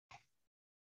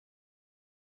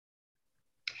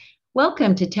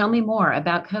Welcome to Tell Me More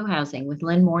About Co-Housing with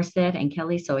Lynn Morstead and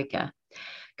Kelly Soika.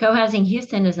 Co-Housing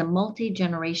Houston is a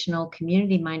multi-generational,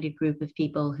 community-minded group of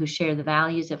people who share the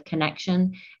values of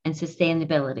connection and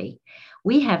sustainability.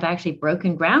 We have actually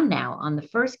broken ground now on the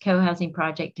first co-housing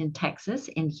project in Texas,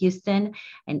 in Houston,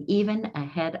 and even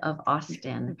ahead of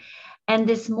Austin. And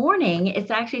this morning,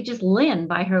 it's actually just Lynn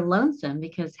by her lonesome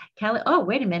because Kelly, oh,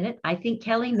 wait a minute. I think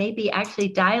Kelly may be actually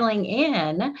dialing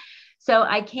in. So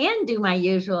I can do my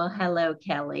usual hello,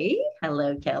 Kelly.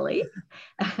 Hello, Kelly.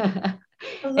 And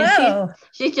Hello.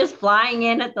 she's just flying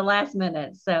in at the last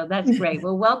minute. So that's great.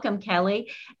 Well, welcome,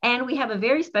 Kelly. And we have a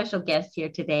very special guest here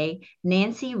today,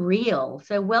 Nancy Reel.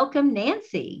 So welcome,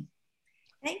 Nancy.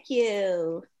 Thank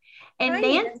you. And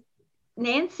Hi.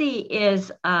 Nancy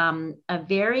is a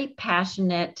very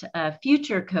passionate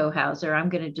future co-houser. I'm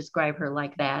going to describe her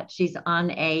like that. She's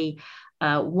on a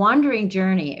wandering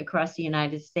journey across the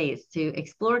United States to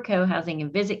explore co-housing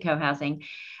and visit co-housing.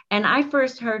 And I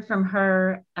first heard from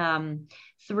her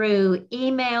through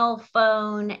email,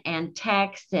 phone, and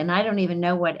text, and I don't even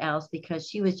know what else because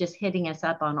she was just hitting us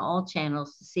up on all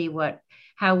channels to see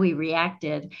how we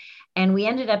reacted. And we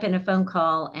ended up in a phone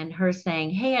call and her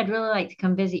saying, "Hey, I'd really like to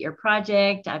come visit your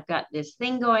project. I've got this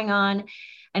thing going on."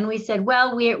 And we said,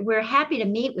 "Well, we're happy to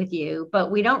meet with you, but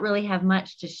we don't really have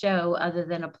much to show other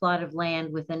than a plot of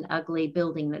land with an ugly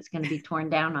building that's going to be torn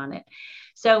down on it."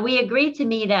 So we agreed to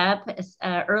meet up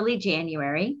early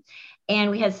January. And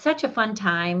we had such a fun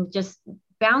time just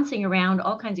bouncing around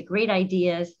all kinds of great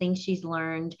ideas, things she's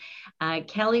learned.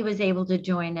 Kelly was able to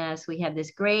join us. We had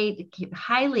this great,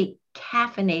 highly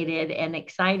caffeinated and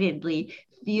excitedly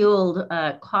fueled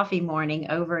coffee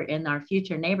morning over in our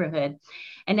future neighborhood.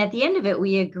 And at the end of it,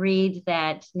 we agreed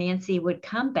that Nancy would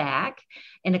come back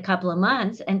in a couple of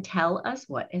months and tell us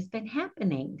what has been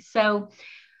happening. So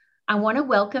I want to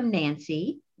welcome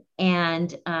Nancy.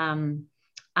 And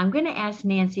I'm going to ask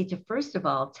Nancy to, first of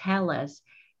all, tell us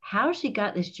how she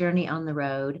got this journey on the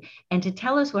road and to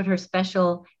tell us what her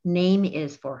special name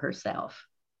is for herself.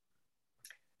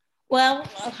 Well,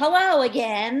 hello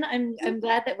again. I'm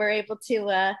glad that we're able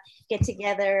to get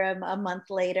together a month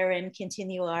later and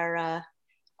continue our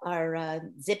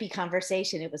zippy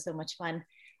conversation. It was so much fun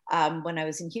when I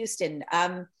was in Houston.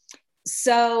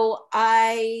 So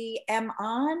I am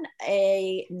on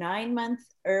a 9-month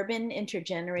urban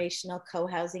intergenerational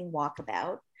co-housing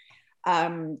walkabout,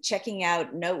 checking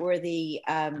out noteworthy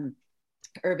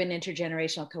urban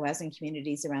intergenerational co-housing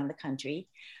communities around the country.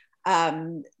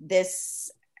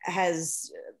 This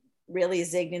has really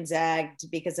zigged and zagged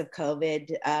because of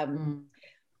COVID.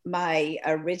 My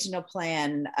original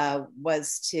plan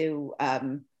was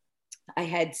I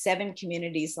had 7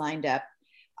 communities lined up,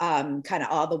 kind of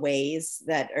all the ways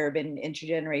that urban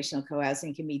intergenerational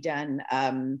co-housing can be done,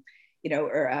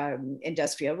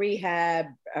 industrial rehab,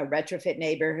 retrofit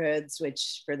neighborhoods,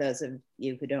 which for those of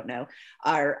you who don't know,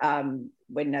 are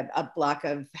when a block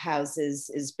of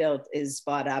houses is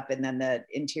bought up, and then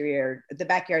the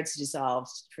backyard's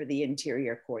dissolved for the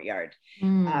interior courtyard.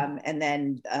 And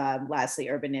then lastly,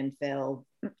 urban infill,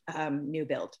 new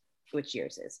build, which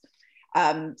yours is.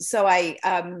 So I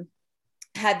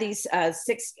had these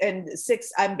 6.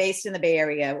 I'm based in the Bay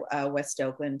Area, West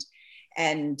Oakland,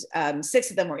 and 6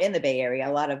 of them were in the Bay Area.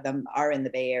 A lot of them are in the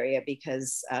Bay Area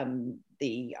because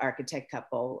the architect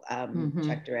couple,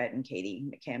 Chuck Durrett and Katie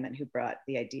McCammon, who brought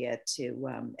the idea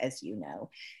to, as you know,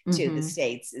 to the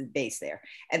States, is based there.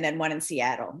 And then one in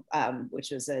Seattle,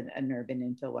 which was an urban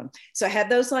infill one. So I had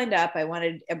those lined up. I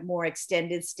wanted more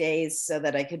extended stays so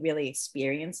that I could really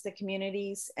experience the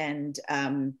communities and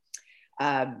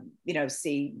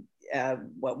see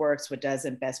what works, what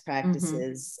doesn't, best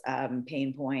practices,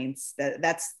 pain points.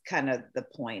 That's kind of the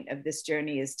point of this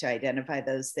journey, is to identify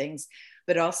those things,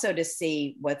 but also to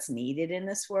see what's needed in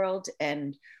this world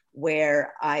and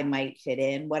where I might fit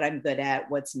in, what I'm good at,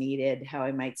 what's needed, how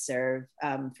I might serve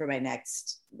for my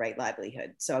next right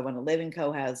livelihood. So I want to live in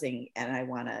co-housing and I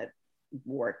want to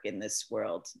work in this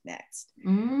world next.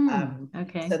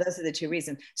 Okay. So those are the 2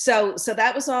 reasons. So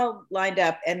that was all lined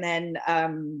up, and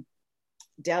then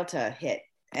Delta hit,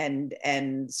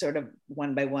 and sort of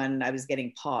one by one, I was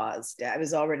getting paused. I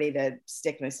was all ready to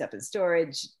stick my stuff in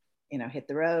storage, hit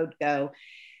the road, go.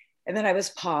 And then I was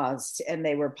paused, and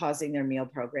they were pausing their meal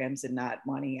programs and not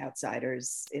wanting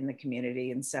outsiders in the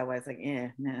community. And so I was like,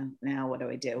 no, now what do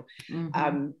I do?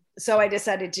 So I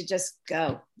decided to just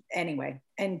go anyway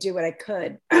and do what I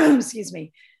could. Excuse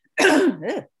me.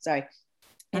 Sorry.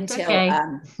 That's Until, okay.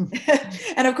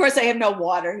 And of course I have no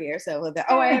water here. So,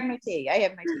 I have my tea.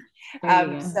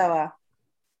 So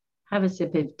have a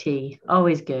sip of tea.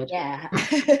 Always good. Yeah.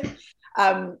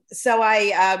 So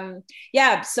I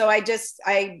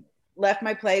left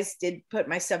my place, did put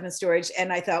my stuff in storage,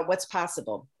 and I thought, what's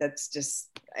possible? That's just,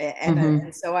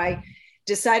 and so I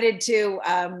decided to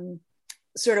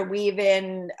sort of weave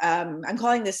in, I'm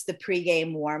calling this the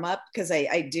pregame warm up, because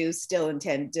I do still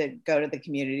intend to go to the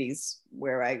communities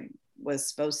where I was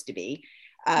supposed to be.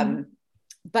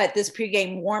 But this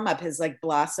pregame warm up has like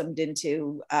blossomed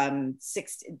into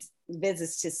 6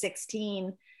 visits to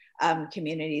 16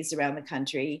 communities around the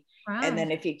country. Wow. And then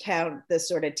if you count the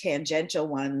sort of tangential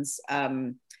ones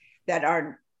that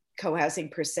aren't co-housing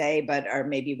per se, but are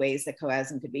maybe ways that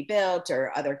co-housing could be built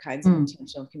or other kinds of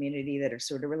intentional community that are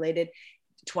sort of related,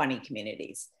 20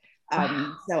 communities.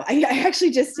 Wow. So I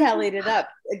actually just tallied it up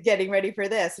getting ready for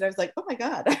this. And I was like, oh my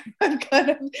God, I've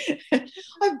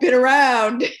been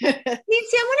around. Nancy,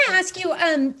 I want to ask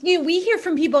you, we hear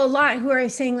from people a lot who are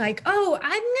saying like, oh,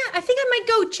 I think I might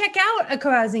go check out a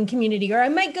co-housing community, or I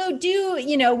might go do,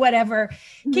 whatever.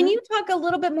 Mm-hmm. Can you talk a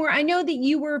little bit more? I know that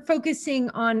you were focusing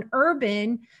on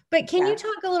urban, but can you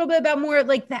talk a little bit about more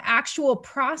like the actual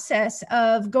process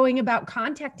of going about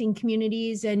contacting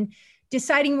communities and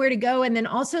deciding where to go? And then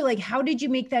also like, how did you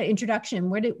make that introduction?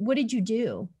 What did you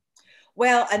do?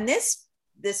 Well, on this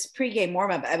pregame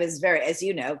warm-up, I was very, as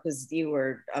you know, because you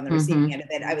were on the receiving end of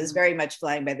it, I was very much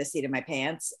flying by the seat of my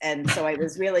pants. And so I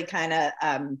was really kind of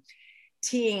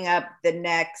teeing up the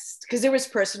next, because there was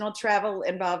personal travel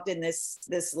involved in this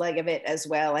leg of it as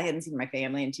well. I hadn't seen my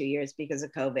family in 2 years because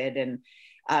of COVID, and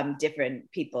different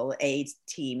people, a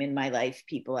team in my life,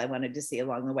 people I wanted to see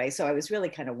along the way. So I was really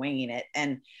kind of winging it.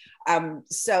 And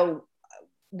so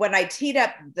when I teed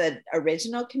up the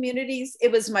original communities,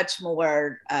 it was much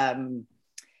more, an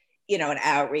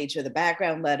outreach with a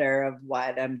background letter of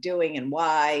what I'm doing and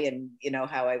why, and,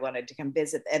 how I wanted to come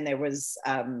visit. And there was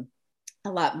a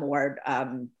lot more,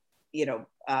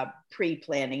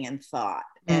 pre-planning and thought.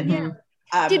 And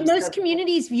did most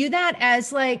communities view that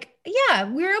as like, yeah,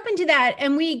 we're open to that,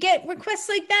 and we get requests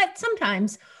like that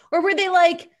sometimes? Or were they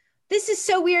like, this is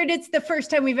so weird, it's the first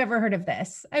time we've ever heard of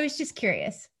this? I was just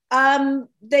curious. I'm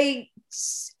trying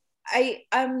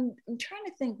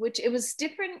to think which, it was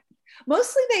different.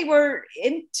 Mostly they were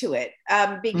into it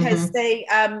because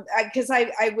because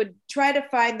I would try to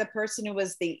find the person who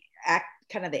was the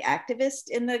activist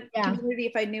in the community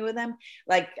if I knew of them.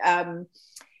 Like,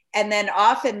 and then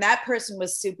often that person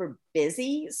was super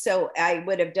busy. So I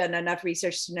would have done enough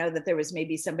research to know that there was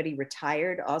maybe somebody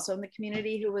retired also in the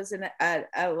community who was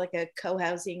like a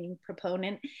co-housing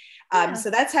proponent. So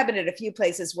that's happened at a few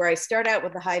places where I start out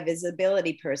with a high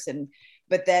visibility person,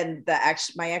 but then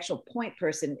my actual point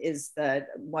person is the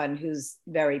one who's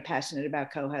very passionate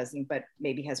about co-housing, but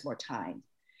maybe has more time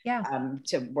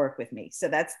to work with me. So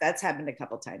that's happened a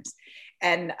couple times.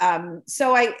 And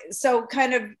so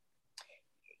kind of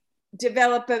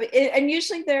develop and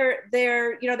usually they're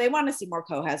they want to see more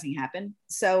co-housing happen.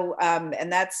 So and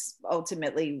that's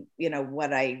ultimately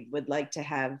what I would like to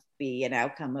have be an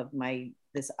outcome of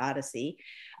this odyssey.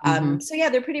 So yeah,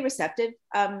 they're pretty receptive.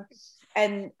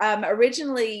 And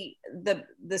originally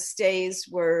the stays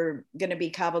were going to be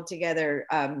cobbled together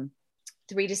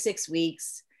 3 to 6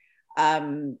 weeks,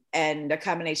 and a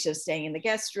combination of staying in the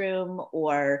guest room,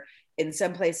 or in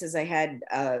some places I had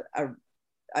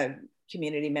a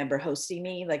community member hosting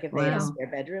me, like if they had a spare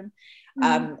bedroom.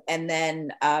 And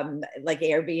then like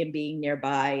Airbnb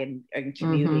nearby and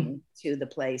commuting to the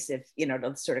place if,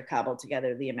 to sort of cobble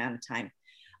together the amount of time.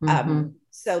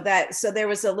 So there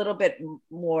was a little bit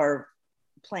more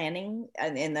planning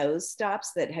in those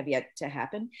stops that have yet to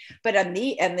happen. But on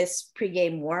this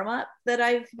pregame warm up that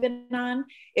I've been on,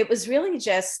 it was really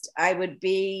just, I would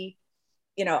be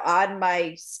on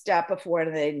my stop before,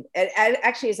 and then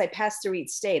actually as I passed through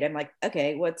each state, I'm like,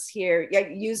 okay, what's here?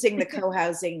 Using the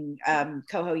co-housing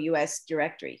Coho US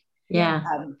directory.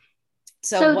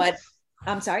 So what,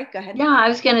 I'm sorry, go ahead. Yeah, I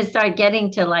was going to start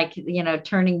getting to like,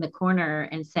 turning the corner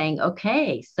and saying,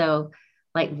 okay, so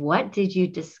like, what did you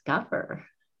discover?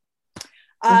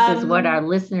 This is what our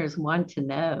listeners want to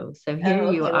know. So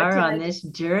here you are on this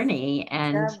journey,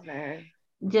 and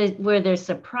were there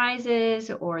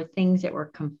surprises or things that were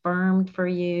confirmed for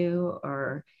you,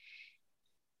 or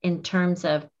in terms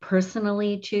of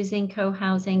personally choosing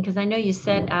co-housing? Because I know you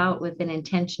set out with an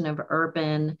intention of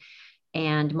urban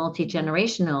and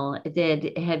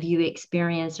multi-generational. Have you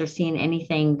experienced or seen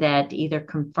anything that either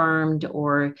confirmed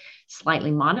or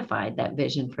slightly modified that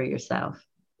vision for yourself?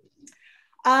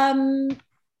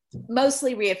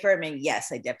 Mostly reaffirming,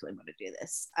 yes, I definitely want to do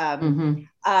this.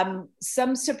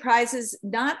 Some surprises,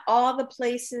 not all the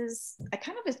places. I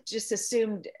kind of just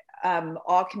assumed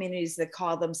all communities that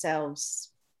call themselves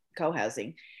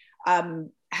co-housing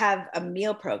have a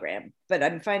meal program, but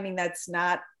I'm finding that's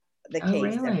not the Oh,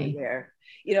 case really? everywhere.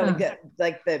 You know, Huh.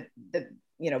 like the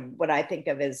you know, what I think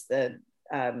of as the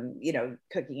you know,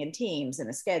 cooking in teams and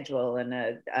a schedule and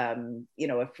a you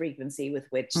know, a frequency with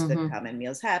which the Mm-hmm. common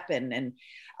meals happen, and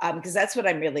because that's what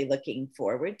I'm really looking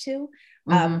forward to.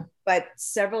 Mm-hmm. But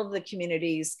several of the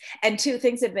communities, and two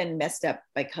things have been messed up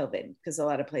by COVID, because a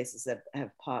lot of places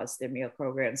have paused their meal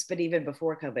programs. But even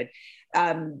before COVID,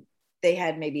 they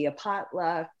had maybe a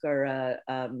potluck or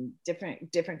a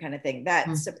different kind of thing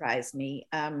that surprised me.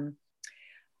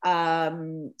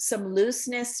 Some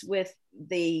looseness with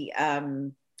the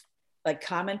like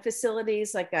common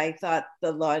facilities. Like I thought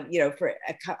the law, you know, for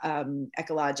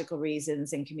ecological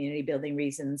reasons and community building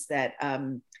reasons, that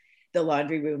the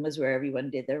laundry room was where everyone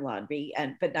did their laundry,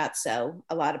 and but not so.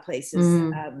 A lot of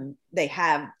places they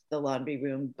have the laundry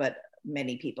room, but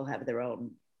many people have their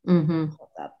own Mm-hmm.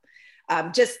 up.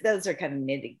 Just those are kind of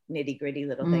nitty gritty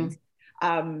little things.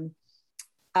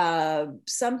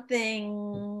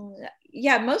 Something,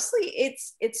 yeah, mostly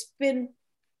it's been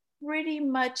pretty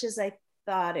much as I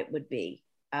thought it would be.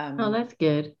 Oh, that's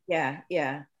good. Yeah,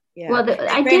 yeah, yeah. Well,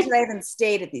 And granted, I haven't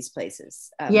stayed at these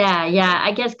places. Yeah, yeah.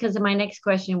 I guess because my next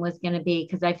question was going to be,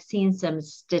 because I've seen some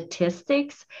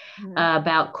statistics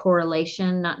about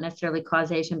correlation, not necessarily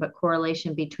causation, but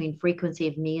correlation between frequency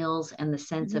of meals and the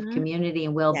sense of community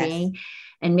and well-being. Yes.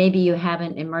 And maybe you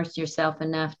haven't immersed yourself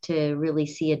enough to really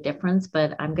see a difference,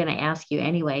 but I'm going to ask you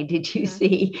anyway. Did you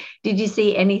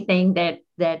see anything that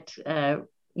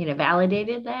you know,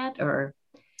 validated that, or?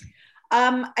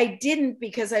 I didn't,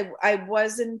 because I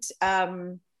wasn't.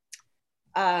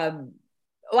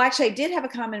 Well, actually, I did have a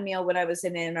common meal when I was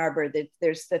in Ann Arbor.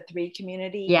 There's the 3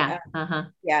 community. Yeah.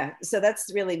 Yeah. So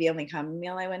that's really the only common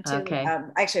meal I went to. Okay.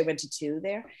 Actually, I went to 2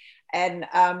 there, and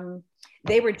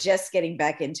they were just getting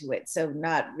back into it, so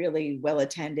not really well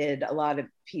attended. A lot of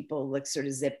people looked sort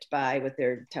of zipped by with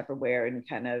their Tupperware and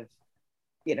kind of,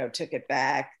 you know, took it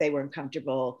back. They weren't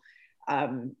comfortable,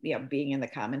 you know, being in the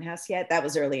common house yet. That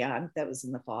was early on. That was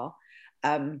in the fall.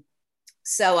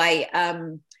 So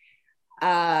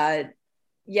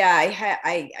yeah,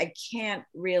 I can't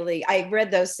really. I read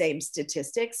those same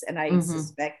statistics, and I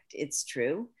suspect it's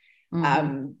true.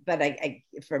 But I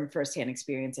from firsthand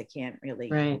experience, I can't really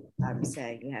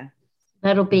say. Yeah,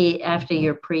 that'll be after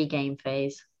your pre-game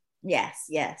phase. Yes,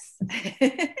 yes.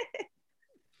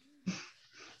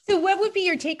 So what would be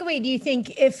your takeaway, do you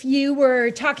think, if you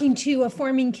were talking to a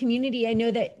forming community? I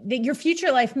know that your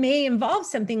future life may involve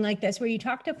something like this, where you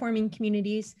talk to forming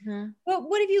communities. Well,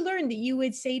 what have you learned that you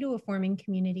would say to a forming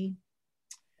community?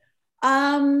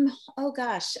 Oh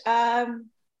gosh.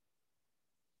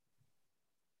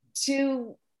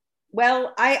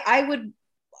 Well, I would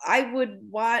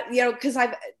want, you know, because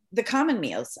the common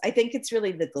meals, I think it's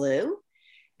really the glue.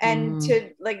 And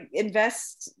to like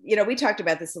invest, you know, we talked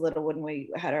about this a little when we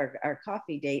had our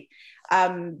coffee date,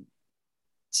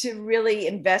 to really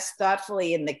invest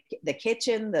thoughtfully in the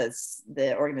kitchen,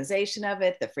 the organization of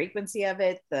it, the frequency of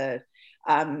it, I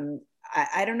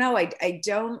don't know. I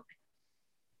don't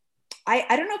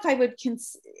know if I would,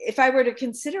 if I were to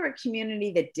consider a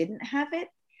community that didn't have it,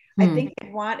 I think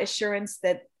I'd want assurance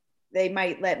that they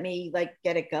might let me like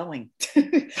get it going.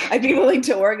 I'd be willing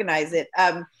to organize it.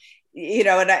 You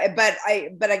know, but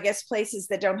I guess places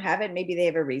that don't have it, maybe they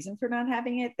have a reason for not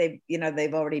having it.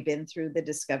 They've already been through the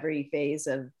discovery phase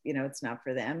of, you know, it's not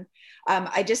for them.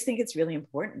 I just think it's really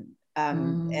important.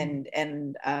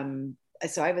 And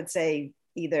so I would say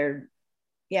either,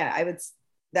 yeah,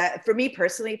 that for me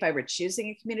personally, if I were choosing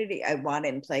a community, I want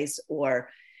it in place or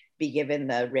be given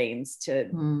the reins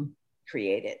to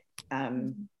create it.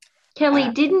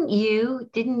 Kelly, didn't you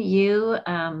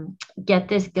get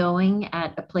this going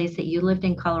at a place that you lived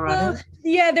in, Colorado? Well,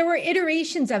 yeah, there were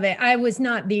iterations of it. I was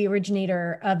not the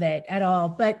originator of it at all,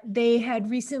 but they had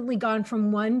recently gone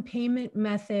from one payment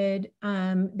method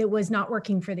that was not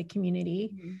working for the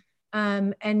community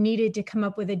and needed to come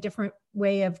up with a different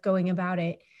way of going about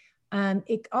it.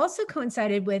 It also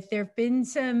coincided with, there've been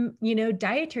some, you know,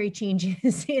 dietary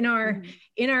changes in our,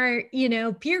 you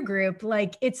know, peer group.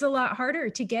 Like, it's a lot harder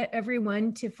to get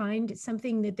everyone to find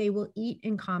something that they will eat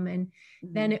in common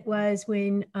than it was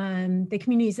when the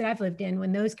communities that I've lived in,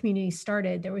 when those communities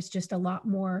started, there was just a lot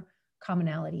more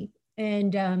commonality.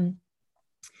 And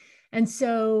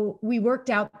so we worked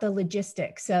out the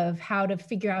logistics of how to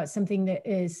figure out something that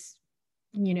is,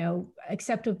 you know,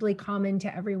 acceptably common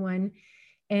to everyone,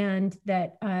 and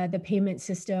that the payment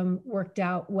system worked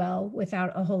out well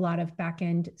without a whole lot of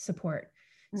back-end support.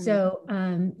 So,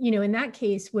 you know, in that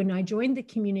case, when I joined the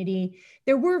community,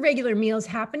 there were regular meals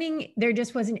happening. There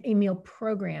just wasn't a meal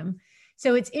program.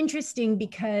 So it's interesting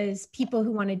because people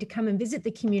who wanted to come and visit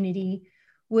the community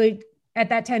would, at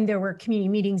that time, there were community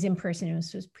meetings in person.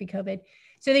 This was pre-COVID.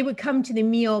 So they would come to the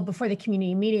meal before the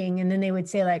community meeting, and then they would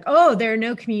say like, oh, there are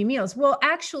no community meals. Well,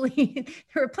 actually,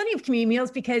 there were plenty of community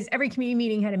meals because every community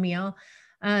meeting had a meal.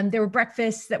 There were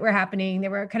breakfasts that were happening.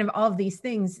 There were kind of all of these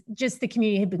things. Just the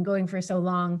community had been going for so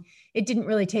long. It didn't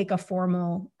really take a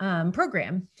formal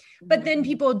program. But then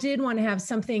people did want to have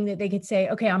something that they could say,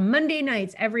 okay, on Monday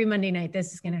nights, every Monday night,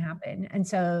 this is going to happen. And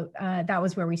so that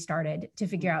was where we started to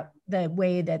figure out the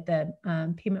way that the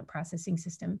payment processing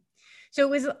system. So it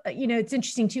was, it's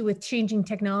interesting too, with changing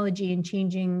technology and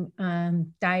changing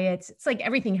diets. It's like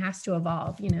everything has to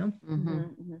evolve,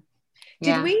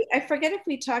 Did we, I forget if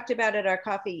we talked about at our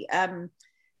coffee,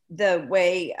 the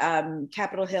way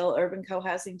Capitol Hill Urban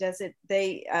Co-Housing does it.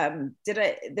 They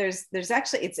there's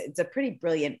actually, it's a pretty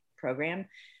brilliant program.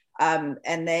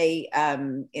 And they,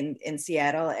 in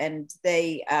Seattle, and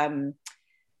they,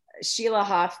 Sheila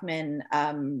Hoffman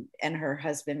and her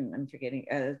husband, I'm forgetting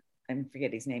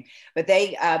his name, but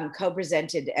they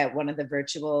co-presented at one of the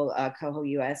virtual Coho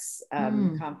US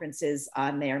conferences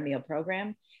on their meal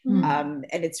program. And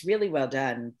it's really well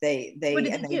done. They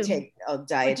take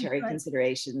dietary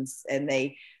considerations, and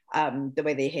they the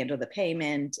way they handle the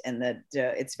payment, and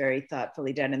it's very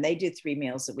thoughtfully done. And they do 3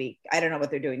 meals a week. I don't know what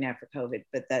they're doing now for COVID,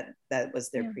 but that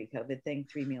was their pre-COVID thing,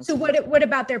 3 meals. So what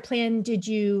about their plan did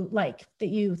you like that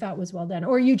you thought was well done,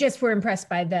 or you just were impressed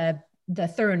by the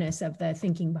thoroughness of the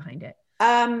thinking behind it?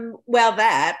 Well,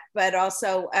 that, but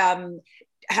also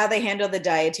how they handle the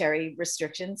dietary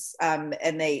restrictions. And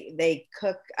they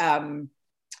cook,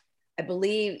 I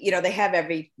believe, they have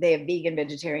vegan,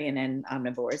 vegetarian, and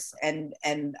omnivores.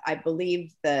 And I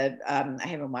believe I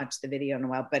haven't watched the video in a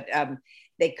while, but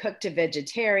they cook to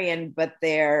vegetarian, but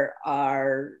there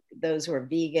are those who are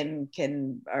vegan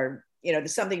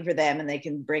there's something for them, and they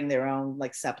can bring their own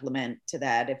like supplement to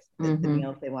that if the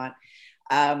meal if they want.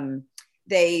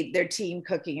 Their team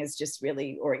cooking is just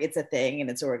really, or it's a thing, and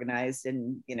it's organized,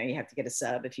 and you have to get a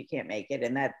sub if you can't make it,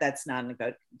 and that's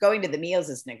non-negotiable. Going to the meals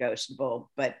is negotiable,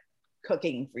 but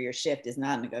cooking for your shift is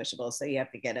non-negotiable. So you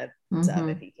have to get a sub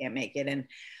if you can't make it. And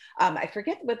I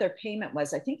forget what their payment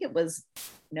was. I think it was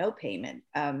no payment.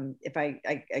 If I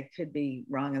could be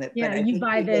wrong on that. Yeah, but you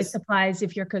buy the supplies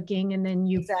if you're cooking, and then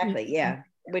you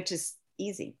which is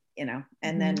easy, and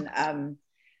then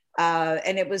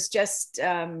and it was just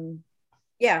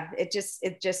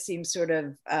it just seems sort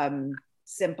of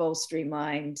simple,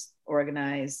 streamlined,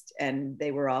 organized, and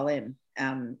they were all in.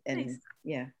 Nice.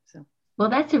 So. Well,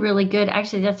 that's a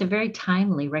very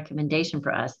timely recommendation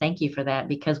for us. Thank you for that,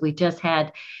 because we just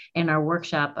had in our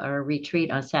workshop or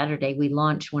retreat on Saturday, we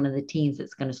launched one of the teams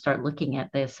that's going to start looking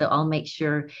at this. So I'll make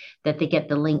sure that they get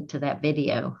the link to that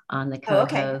video on the Coho. Oh,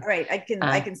 okay. All right. I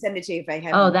can send it to you if I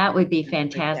have. Oh, that would be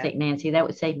fantastic, Nancy. That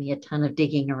would save me a ton of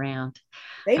digging around.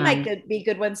 They might be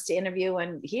good ones to interview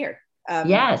and hear.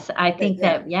 Yes, I think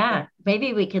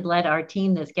maybe we could let our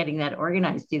team that's getting that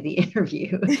organized do the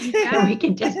interview and we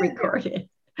can just record it.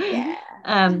 Yeah.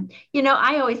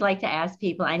 I always like to ask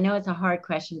people, I know it's a hard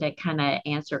question to kind of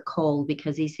answer cold,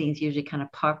 because these things usually kind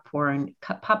of popcorn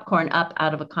up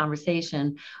out of a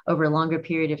conversation over a longer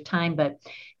period of time. But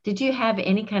did you have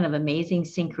any kind of amazing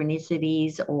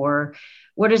synchronicities, or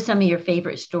what are some of your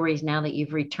favorite stories now that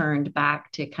you've returned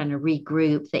back to kind of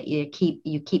regroup, that you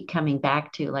keep coming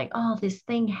back to, like, oh, this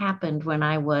thing happened when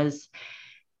I was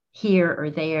here or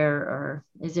there? Or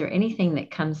is there anything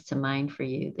that comes to mind for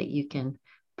you that you can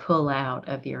pull out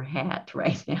of your hat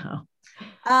right now?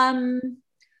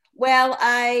 Well,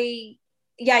 I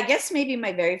guess maybe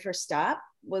my very first stop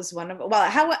was one of,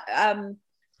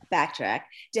 backtrack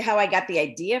to how I got the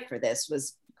idea for this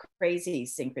was crazy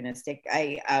synchronistic.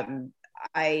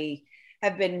 I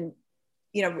have been,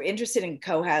 interested in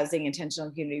co-housing, intentional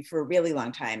community for a really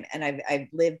long time. And I've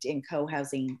lived in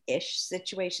co-housing-ish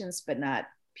situations, but not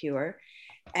pure.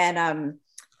 And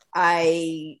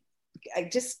I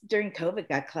just during COVID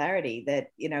got clarity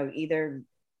that, either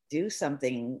do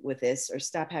something with this or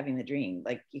stop having the dream.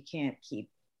 Like, you can't keep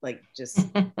just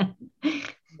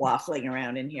waffling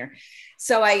around in here.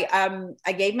 So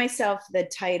I gave myself the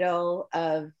title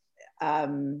of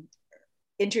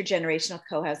Intergenerational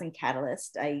Co-Housing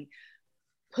Catalyst. I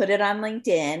put it on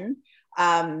LinkedIn.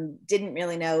 Didn't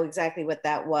really know exactly what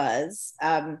that was.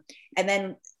 And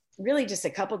then really just a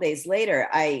couple of days later,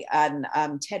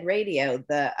 on TED Radio,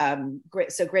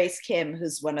 so Grace Kim,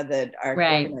 who's one of our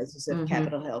organizers of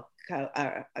Capitol Hill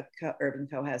Urban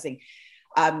Co-Housing,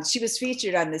 she was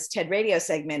featured on this TED Radio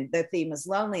segment. The theme was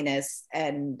loneliness,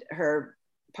 and her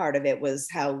part of it was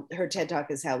how her TED Talk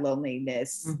is how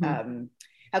loneliness,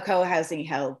 how co-housing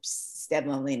helps stab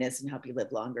loneliness and help you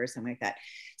live longer or something like that.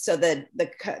 So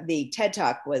the TED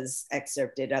Talk was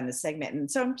excerpted on the segment. And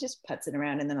so I'm just putzing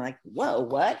around and then I'm like, whoa,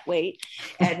 what? Wait.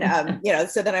 And,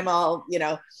 so then I'm all,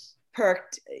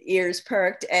 perked, ears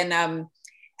perked. And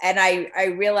I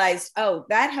realized, oh,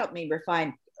 that helped me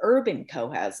refine urban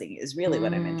co-housing is really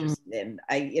what I'm interested in.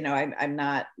 I'm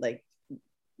not like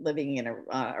living in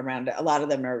around, a lot of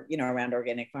them are, around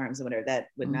organic farms and whatever, that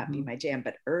would not be my jam,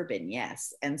 but urban,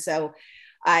 yes. And so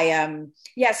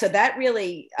so that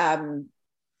really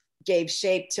gave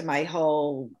shape to my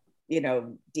whole,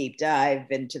 deep dive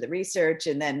into the research.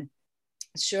 And then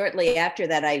shortly after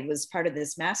that, I was part of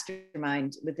this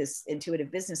mastermind with this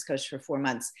intuitive business coach for 4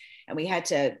 months. And we had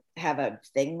to have a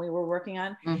thing we were working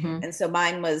on. And so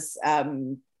mine was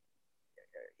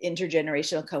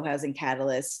intergenerational co-housing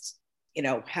catalyst.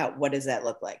 What does that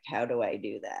look like? How do I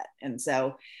do that? And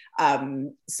so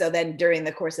then during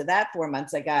the course of that 4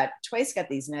 months, I twice got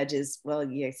these nudges. Well,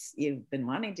 yes, you've been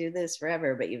wanting to do this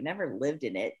forever, but you've never lived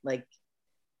in it. Like,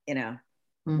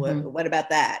 what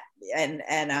about that? And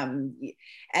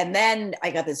then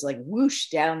I got this like whoosh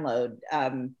download,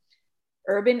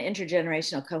 urban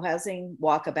intergenerational co-housing,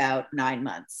 walk about 9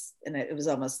 months. And it was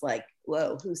almost like,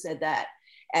 whoa, who said that?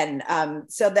 And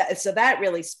so that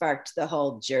really sparked the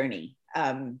whole journey.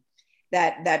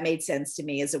 That made sense to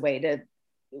me as a way to,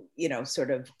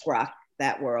 sort of rock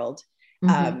that world.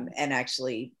 And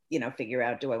actually, figure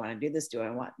out, do I want to do this? Do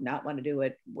I not want to do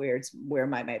it? Where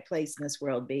might my place in this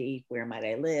world be? Where might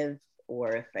I live?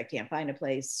 Or if I can't find a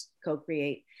place,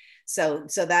 co-create. So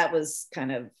that was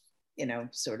kind of,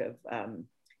 sort of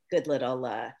good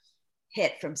little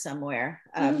hit from somewhere.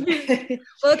 Well,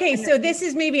 okay, so this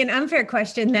is maybe an unfair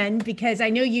question then, because I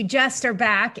know you just are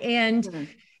back and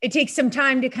it takes some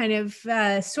time to kind of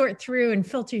sort through and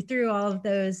filter through all of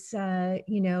those,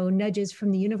 nudges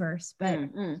from the universe. But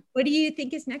what do you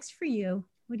think is next for you?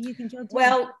 What do you think you'll do?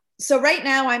 Well, so right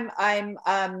now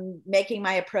I'm making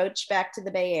my approach back to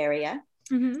the Bay Area,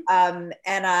 and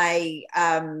I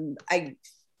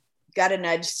got a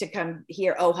nudge to come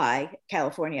here, Ojai,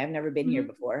 California. I've never been here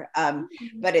before,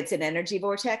 but it's an energy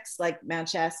vortex like Mount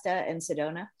Shasta and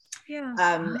Sedona. Yeah.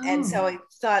 And so I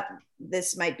thought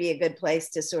this might be a good place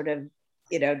to sort of,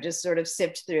 just sort of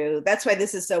sift through. That's why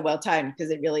this is so well timed,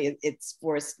 because it's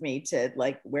forced me to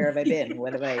like, where have I been?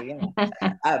 What have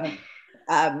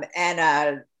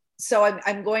I, so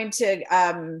I'm going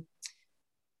to,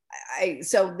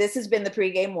 so this has been the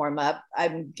pregame warm up.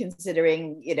 I'm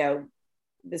considering,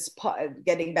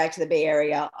 getting back to the Bay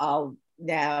Area. I'll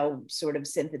now sort of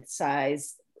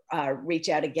synthesize, reach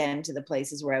out again to the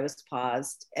places where I was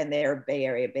paused, and they're Bay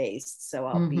Area based. So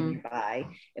I'll be nearby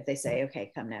if they say,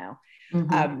 okay, come now.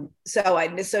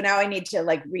 So now I need to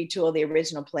like retool the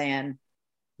original plan,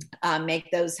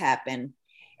 make those happen.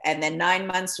 And then 9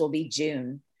 months will be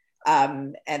June.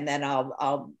 And then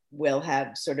we'll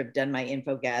have sort of done my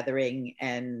info gathering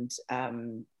and,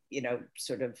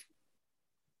 sort of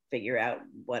figure out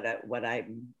what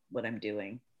I'm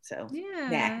doing. So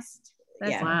next.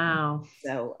 Wow.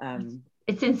 So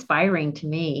it's inspiring to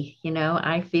me.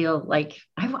 I feel like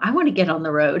I want to get on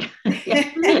the road.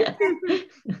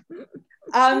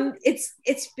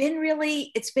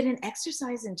 It's been an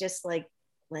exercise in just like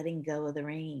letting go of the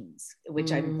reins,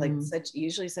 which I'm like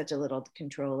usually such a little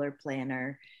controller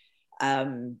planner.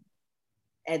 And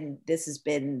this has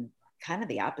been kind of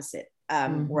the opposite,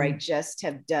 where I just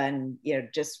have done,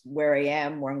 just where I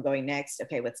am, where I'm going next.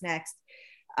 Okay, what's next?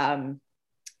 And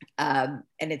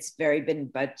it's been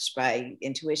budged by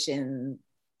intuition,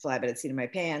 fly by the seat of my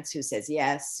pants, who says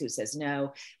yes, who says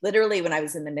no. Literally, when I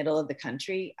was in the middle of the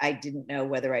country, I didn't know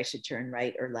whether I should turn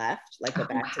right or left, like go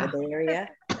back to the Bay Area,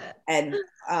 and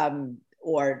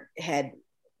or head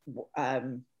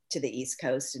to the East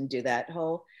Coast and do that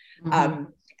whole.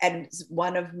 And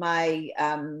one of my,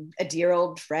 a dear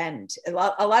old friend, a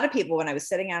lot of people, when I was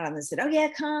setting out on this, said, oh yeah,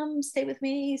 come stay with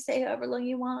me, stay however long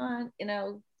you want,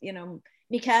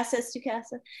 mi casa es tu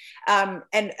casa.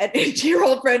 And a dear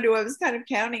old friend who I was kind of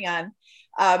counting on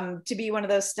to be one of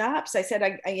those stops, I said,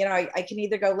 I can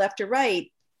either go left or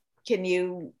right. Can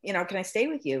I stay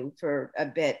with you for a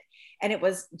bit? And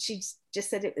she just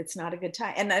said, it's not a good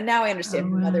time. And now I understand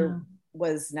her mother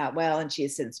was not well, and she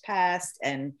has since passed,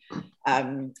 and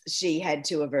she had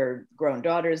 2 of her grown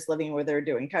daughters living with her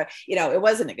doing, it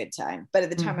wasn't a good time. But at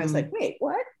the time I was like, wait,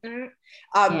 what?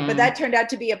 But that turned out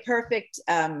to be a perfect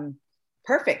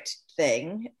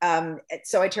thing.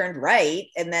 So I turned right,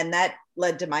 and then that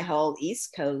led to my whole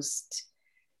East Coast,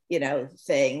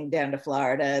 thing down to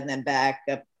Florida and then back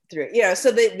up through,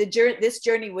 so this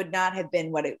journey would not have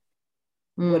been what it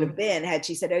would have been had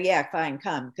she said, "Oh yeah, fine,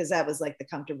 come," because that was like the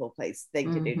comfortable place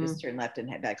thing to do, Mm-hmm. just turn left and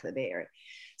head back to the Bay Area.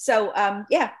 So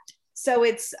yeah, so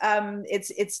it's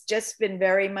just been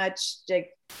very much like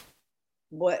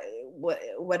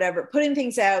whatever, putting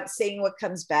things out, seeing what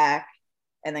comes back,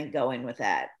 and then going with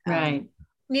that. Right.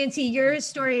 Nancy, your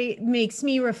story makes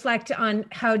me reflect on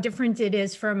how different it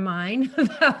is from mine.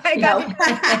 How I got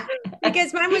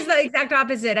because mine was the exact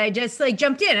opposite. I just like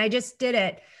jumped in. I just did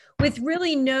it with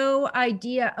really no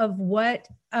idea of what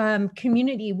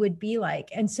community would be like.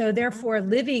 And so therefore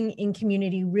living in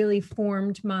community really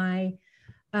formed my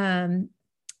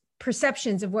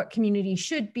perceptions of what community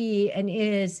should be and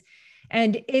is.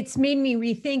 And it's made me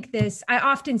rethink this. I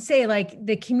often say like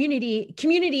the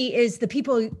community is the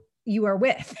people you are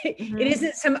with. Mm-hmm. It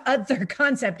isn't some other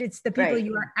concept. It's the people Right.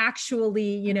 you are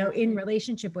actually, you know, in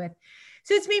relationship with.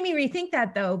 So it's made me rethink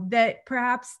that though, that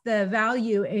perhaps the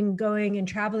value in going and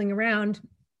traveling around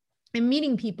and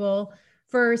meeting people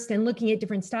first and looking at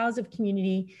different styles of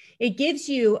community, it gives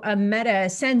you a meta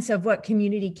sense of what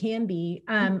community can be.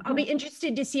 I'll be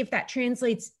interested to see if that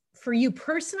translates for you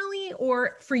personally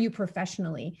or for you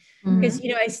professionally. Because,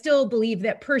 you know, I still believe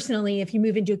that personally, if you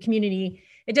move into a community,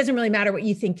 it doesn't really matter what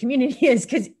you think community is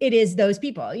because it is those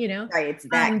people, you know? Right, it's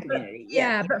that community.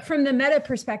 Yeah, but from the meta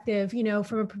perspective, you know,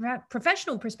 from a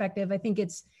professional perspective, I think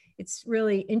it's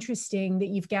really interesting that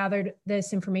you've gathered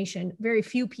this information. Very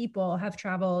few people have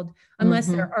traveled unless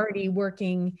they're already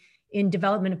working in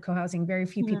development of co-housing. Very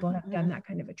few people have done that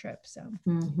kind of a trip. So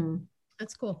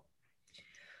that's cool.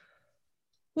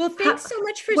 Well, thanks so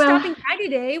much for stopping by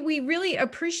today. We really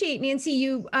appreciate, Nancy,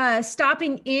 you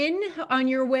stopping in on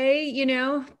your way, you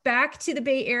know, back to the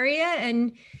Bay Area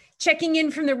and checking in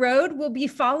from the road. We'll be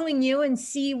following you and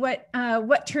see what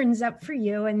turns up for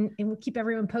you, and we'll keep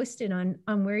everyone posted on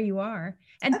where you are.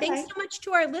 And thanks so much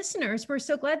to our listeners. We're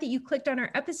so glad that you clicked on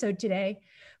our episode today.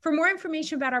 For more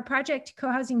information about our project,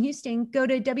 Co-Housing Houston, go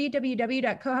to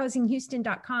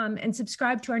www.cohousinghouston.com and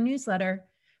subscribe to our newsletter.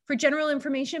 For general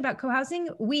information about co-housing,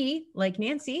 we, like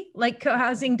Nancy, like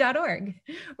cohousing.org.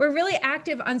 We're really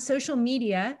active on social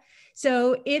media.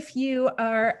 So if you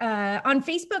are on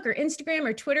Facebook or Instagram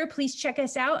or Twitter, please check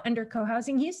us out under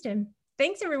Co-Housing Houston.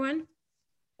 Thanks, everyone.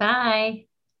 Bye.